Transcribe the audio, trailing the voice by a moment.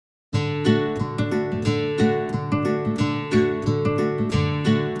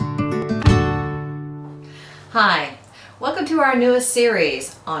Welcome to our newest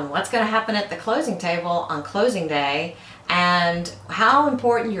series on what's going to happen at the closing table on closing day and how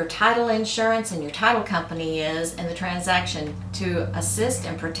important your title insurance and your title company is in the transaction to assist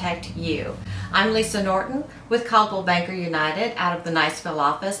and protect you. I'm Lisa Norton with Coldwell Banker United out of the Niceville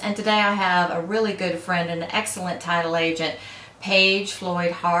office, and today I have a really good friend and an excellent title agent, Paige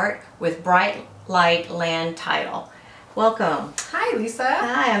Floyd-Hart with Bright Light Land Title. Welcome. Hi, Lisa.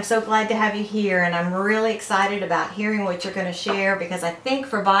 Hi, I'm so glad to have you here, and I'm really excited about hearing what you're going to share, because I think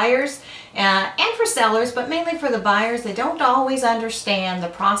for buyers and for sellers, but mainly for the buyers, they don't always understand the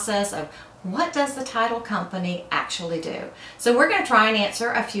process of what does the title company actually do. So we're going to try and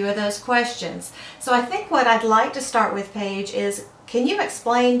answer a few of those questions. So I think what I'd like to start with, Paige, is can you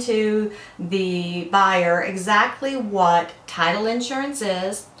explain to the buyer exactly what title insurance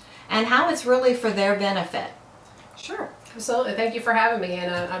is and how it's really for their benefit? Sure, absolutely. Thank you for having me,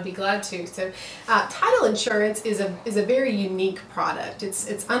 and I'd be glad to. So, title insurance is a very unique product.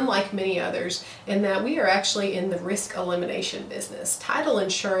 It's unlike many others in that we are actually in the risk elimination business. Title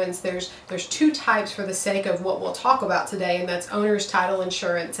insurance, there's two types for the sake of what we'll talk about today, and that's owner's title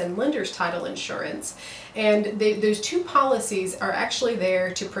insurance and lender's title insurance. And those two policies are actually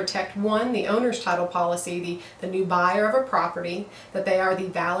there to protect, one, the owner's title policy, the new buyer of a property, that they are the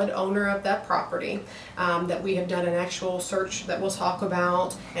valid owner of that property, that we have done an actual search that we'll talk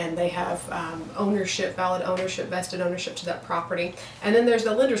about, and they have ownership, valid ownership, vested ownership to that property. And then there's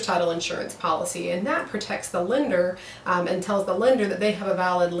the lender's title insurance policy, and that protects the lender and tells the lender that they have a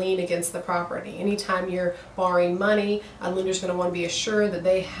valid lien against the property. Anytime you're borrowing money, a lender's going to want to be assured that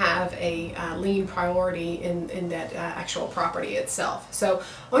they have a lien priority in that actual property itself. So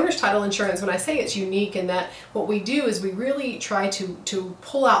owner's title insurance, when I say it's unique in that what we do is we really try to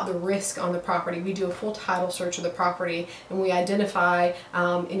pull out the risk on the property. We do a full title search of the property, and we identify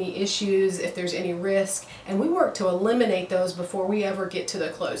any issues, if there's any risk, and we work to eliminate those before we ever get to the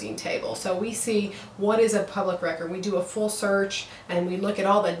closing table. So we see what is a public record. We do a full search, and we look at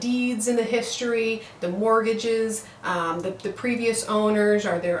all the deeds in the history, the mortgages, the previous owners,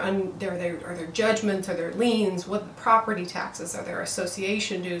 are there judgments, are there liens, what the property taxes, are there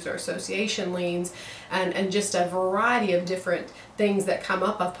association dues or association liens, and just a variety of different things that come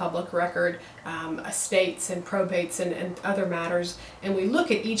up of public record, estates and probates and other matters. And we look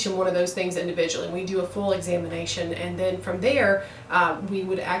at each and one of those things individually. We do a full examination, and then from there we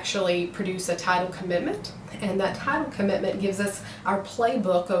would actually produce a title commitment, and that title commitment gives us our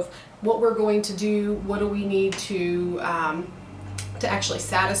playbook of what we're going to do, what do we need to actually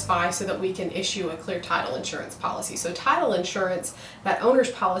satisfy so that we can issue a clear title insurance policy. So title insurance, that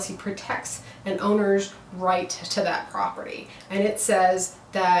owner's policy, protects an owner's right to that property, and it says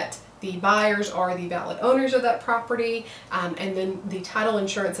that the buyers are the valid owners of that property, and then the title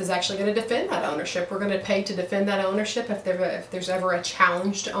insurance is actually going to defend that ownership. We're going to pay to defend that ownership if there's ever a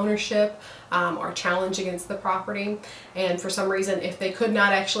challenge to ownership or challenge against the property. And for some reason, if they could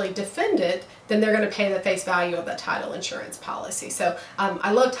not actually defend it, then they're going to pay the face value of that title insurance policy. So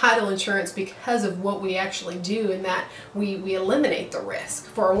I love title insurance because of what we actually do, in that we eliminate the risk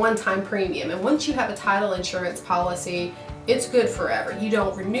for a one-time premium. And once you have a title insurance policy, it's good forever. You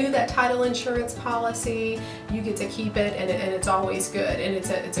don't renew that title insurance policy. You get to keep it, and it's always good, and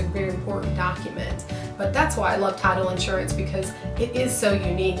it's a very important document. But that's why I love title insurance, because it is so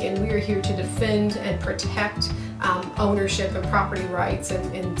unique, and we are here to defend and protect ownership and property rights,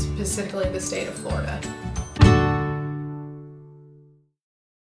 and specifically the state of Florida.